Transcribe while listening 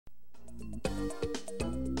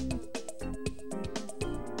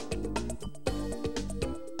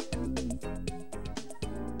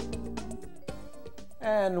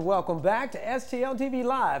And welcome back to STL TV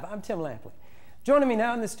Live. I'm Tim Lampley. Joining me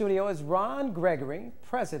now in the studio is Ron Gregory,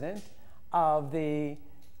 president of the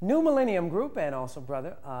new Millennium Group and also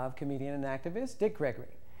brother of comedian and activist Dick Gregory.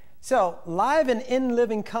 So, Live and in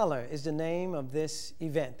Living Color is the name of this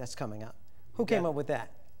event that's coming up. Who came up with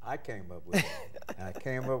that? I came up with it. I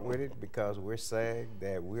came up with it because we're saying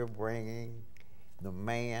that we're bringing the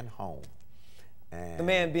man home. And the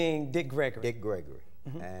man being Dick Gregory. Dick Gregory.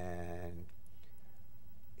 And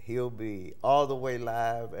he'll be all the way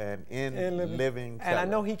live and in living color. And I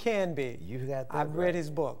know he can be. You got that I've read his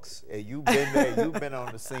books. And you've been there. You've been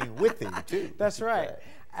on the scene with him, too. That's right.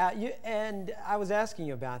 And I was asking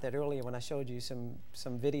you about that earlier when I showed you some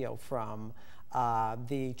video from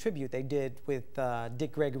the tribute they did with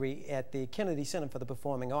Dick Gregory at the Kennedy Center for the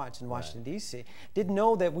Performing Arts in Washington, D.C. Didn't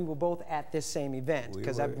know that we were both at this same event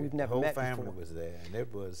because we've never met before. The whole family was there, and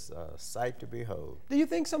it was a sight to behold. Do you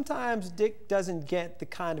think sometimes Dick doesn't get the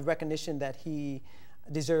kind of recognition that he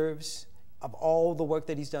deserves of all the work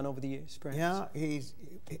that he's done over the years, perhaps?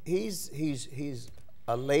 Yeah, he's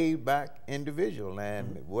a laid-back individual,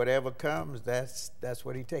 and whatever comes, that's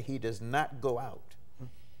what he takes. He does not go out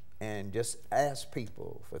and just ask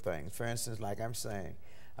people for things. For instance, like I'm saying,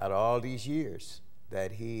 out of all these years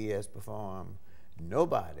that he has performed,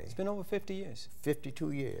 nobody— It's been over 50 years.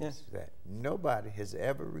 52 years. Yes. That nobody has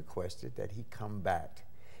ever requested that he come back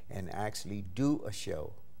and actually do a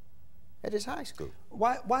show at his high school.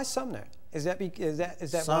 Why Sumner? Is that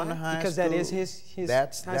Sumner why? High Because School, that is his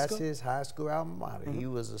high school? That's his high school alma mater. He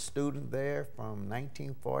was a student there from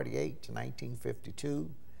 1948 to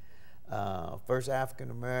 1952. First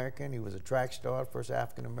African-American. He was a track star, first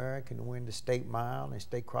African-American to win the state mile and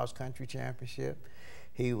state cross-country championship.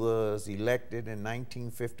 He was elected in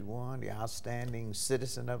 1951 the outstanding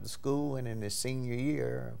citizen of the school, and in his senior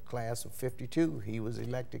year, class of 52, he was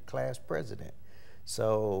elected class president.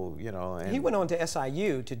 So, you know. And he went on to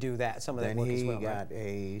SIU to do that, some of that work as well, Then he got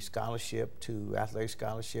a scholarship athletic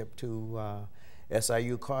scholarship to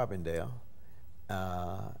SIU Carbondale.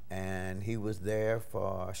 And he was there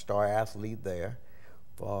for a star athlete there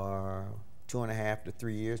for 2.5 to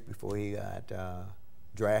 3 years before he got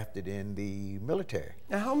drafted in the military.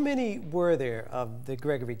 Now, how many were there of the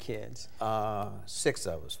Gregory kids? 6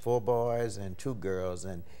 of us, 4 boys and 2 girls.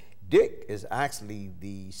 And Dick is actually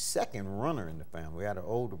the second runner in the family. We had an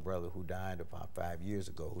older brother who died about 5 years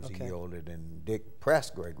ago, who's a year older than Dick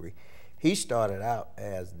Press Gregory. He started out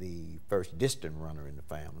as the first distant runner in the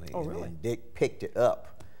family. Oh, really? And Dick picked it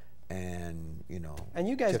up and, you know. And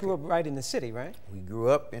you guys grew up right in the city, right? We grew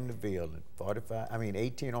up in the Ville at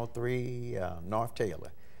 1803 North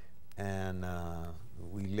Taylor. And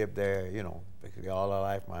we lived there, you know, basically all our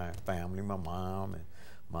life. My family, my mom, and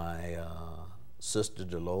my sister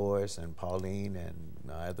Dolores and Pauline, and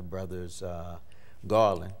my other brothers,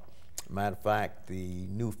 Garland. Matter of fact, the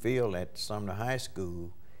new field at Sumner High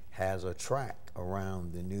School has a track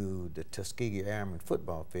around the Tuskegee Airmen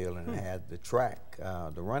football field, and it has the track,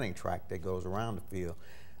 the running track that goes around the field,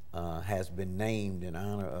 has been named in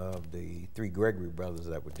honor of the 3 Gregory brothers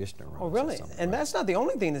that were distant runners. Oh, really? And that's not the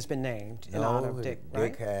only thing that's been named in honor of Dick,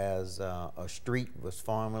 right? Dick has a street was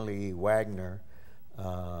formerly Wagner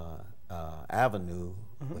Avenue,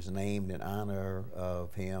 was named in honor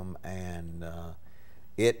of him, and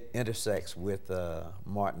it intersects with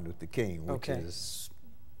Martin Luther King, which is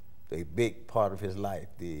a big part of his life,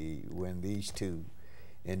 when these 2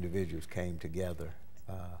 individuals came together.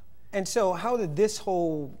 And so how did this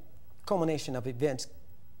whole culmination of events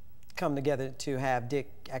come together to have Dick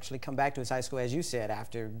actually come back to his high school, as you said,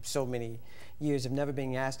 after so many years of never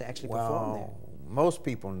being asked to actually perform there? Most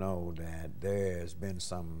people know that there's been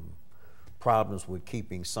some problems with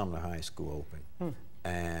keeping Sumner High School open.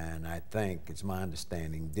 And I think it's my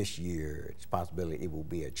understanding this year, it's a possibility it will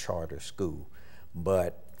be a charter school.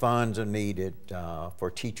 But funds are needed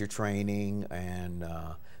for teacher training, and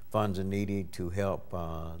funds are needed to help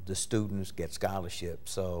the students get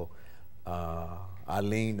scholarships. So I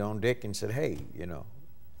leaned on Dick and said, hey, you know,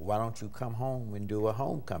 why don't you come home and do a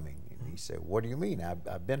homecoming? And he said, what do you mean?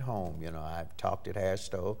 I've been home. You know, I've talked at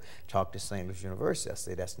Harstow, talked to St. Louis University. I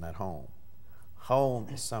said, that's not home. Home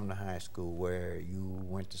is Sumner High School, where you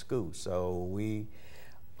went to school. So we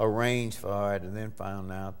arranged for it, and then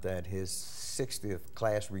found out that his 60th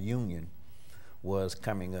class reunion was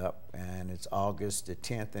coming up, and it's August the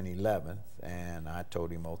 10th and 11th, and I told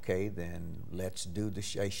him, okay, then let's do the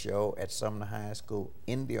show at Sumner High School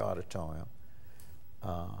in the auditorium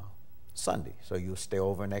Sunday. So you'll stay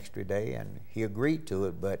over an extra day, and he agreed to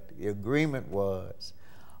it, but the agreement was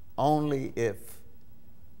only if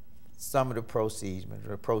some of the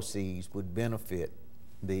proceeds would benefit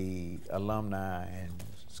the Alumni and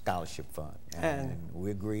Scholarship Fund. And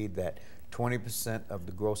we agreed that 20% of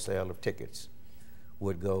the gross sale of tickets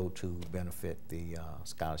would go to benefit the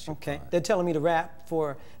scholarship fund. They're telling me to wrap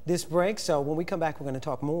for this break, so when we come back, we're going to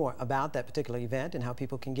talk more about that particular event and how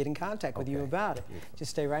people can get in contact with you about it. Beautiful.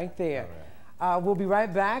 Just stay right there. All right. We'll be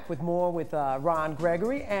right back with more with Ron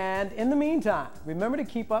Gregory, and in the meantime, remember to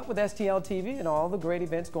keep up with STL TV and all the great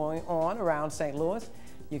events going on around St. Louis.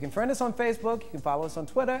 You can friend us on Facebook, you can follow us on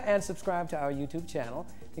Twitter, and subscribe to our YouTube channel.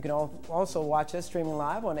 You can also watch us streaming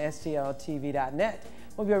live on stltv.net.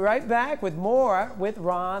 We'll be right back with more with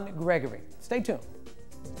Ron Gregory. Stay tuned.